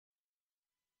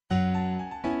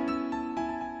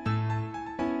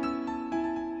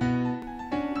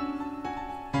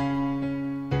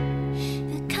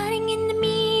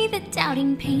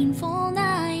shouting painful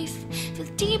knife. Feel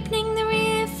deepening the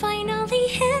riff, finally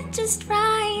hit just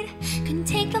right. Couldn't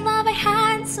take the love I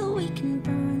had, so we can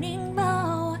burning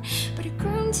low. But it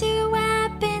grew into a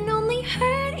weapon, only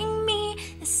hurting me,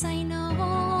 this I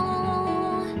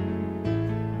know.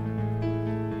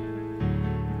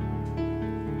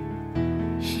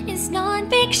 It's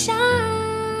non-fiction.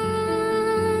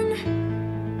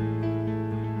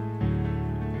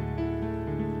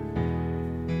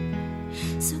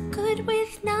 So good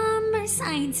with numbers,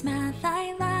 science, math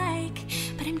I like,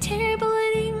 but I'm terrible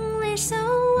at English, so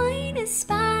I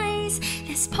despise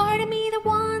this part of me that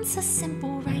wants a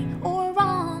simple right or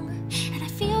wrong. And I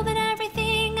feel that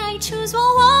everything I choose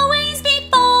will always be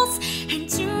false. And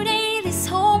today this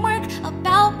homework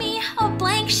about me, a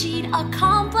blank sheet,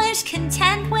 accomplished,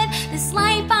 content with this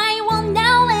life I will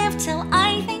now live till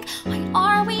I think, why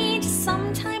are we just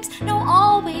sometimes, no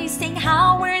always, sing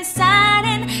how we're sad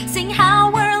and sing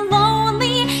how we're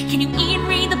lonely. Can you even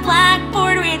read the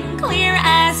blackboard written clear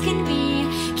as can be?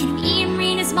 Can you even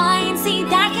read his mind, see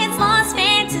that kid's lost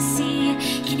fantasy?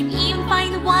 Can you even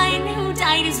find the one who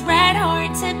dyed his red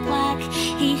heart to black?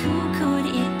 Hey, who could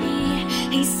it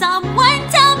be? Hey, someone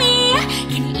tell me.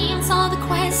 Can you even solve the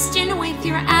question with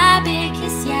your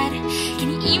abacus yet?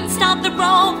 Can you even stop the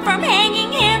rope from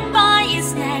hanging him by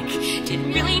his neck?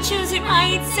 Didn't really choose it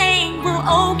right, saying we're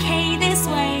okay this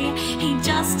way. Hey,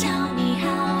 just tell me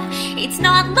how. It's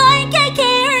not like I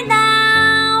care now.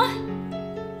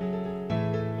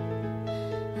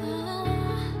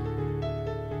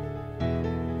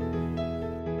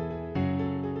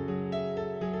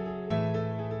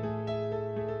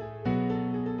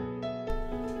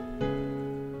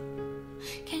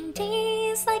 Can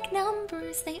days like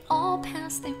numbers, they all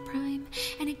pass their prime,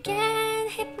 and again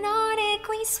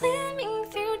hypnotically swimming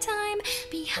through time.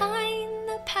 Behind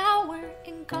the power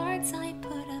and guards I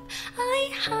put up, I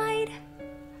hide,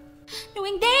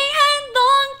 knowing they had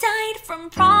long died from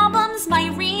problems my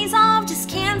resolve just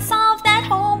can't solve. That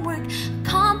homework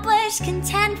accomplished,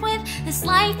 content with this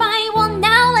life I will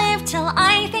now live till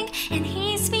I think. And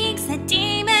he speaks, a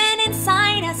demon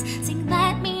inside us, sing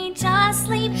let me just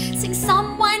sleep, sing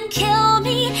someone kill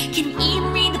me. Can you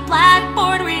even read the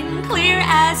blackboard written clear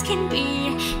as can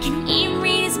be? Can you even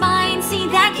read his mind, see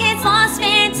that kid's lost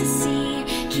fantasy?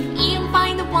 Can you even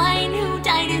find the one who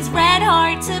dyed his red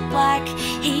heart to black?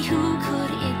 Hey, who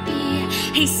could it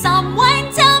be? Hey,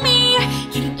 someone tell me.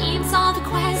 Can you even solve the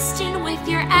question with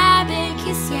your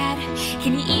abacus yet?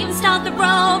 Can you even stop the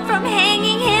rope from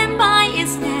hanging him by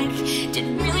his neck?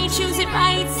 Didn't really choose it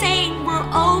right, saying we're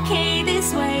okay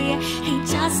this way. Hey,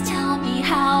 just tell me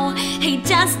how. Hey,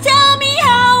 just tell me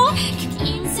how. Can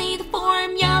you even say the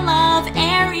formula of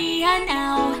area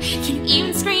now? Can you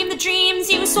even scream the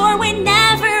dreams you swore would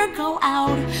never go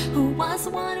out? Who was the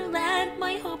one who let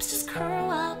my hopes just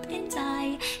curl up and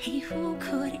die? Hey, who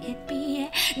could it be?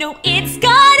 No, it's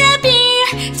gotta be.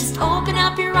 Just open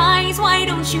up your eyes, why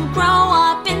don't you grow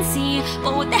up and see?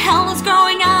 But what the hell is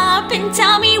growing up? And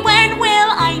tell me, when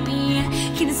will I be?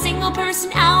 Can a single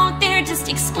person out there just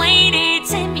explain it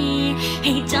to me?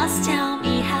 Hey, just tell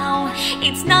me how.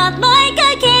 It's not like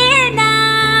I can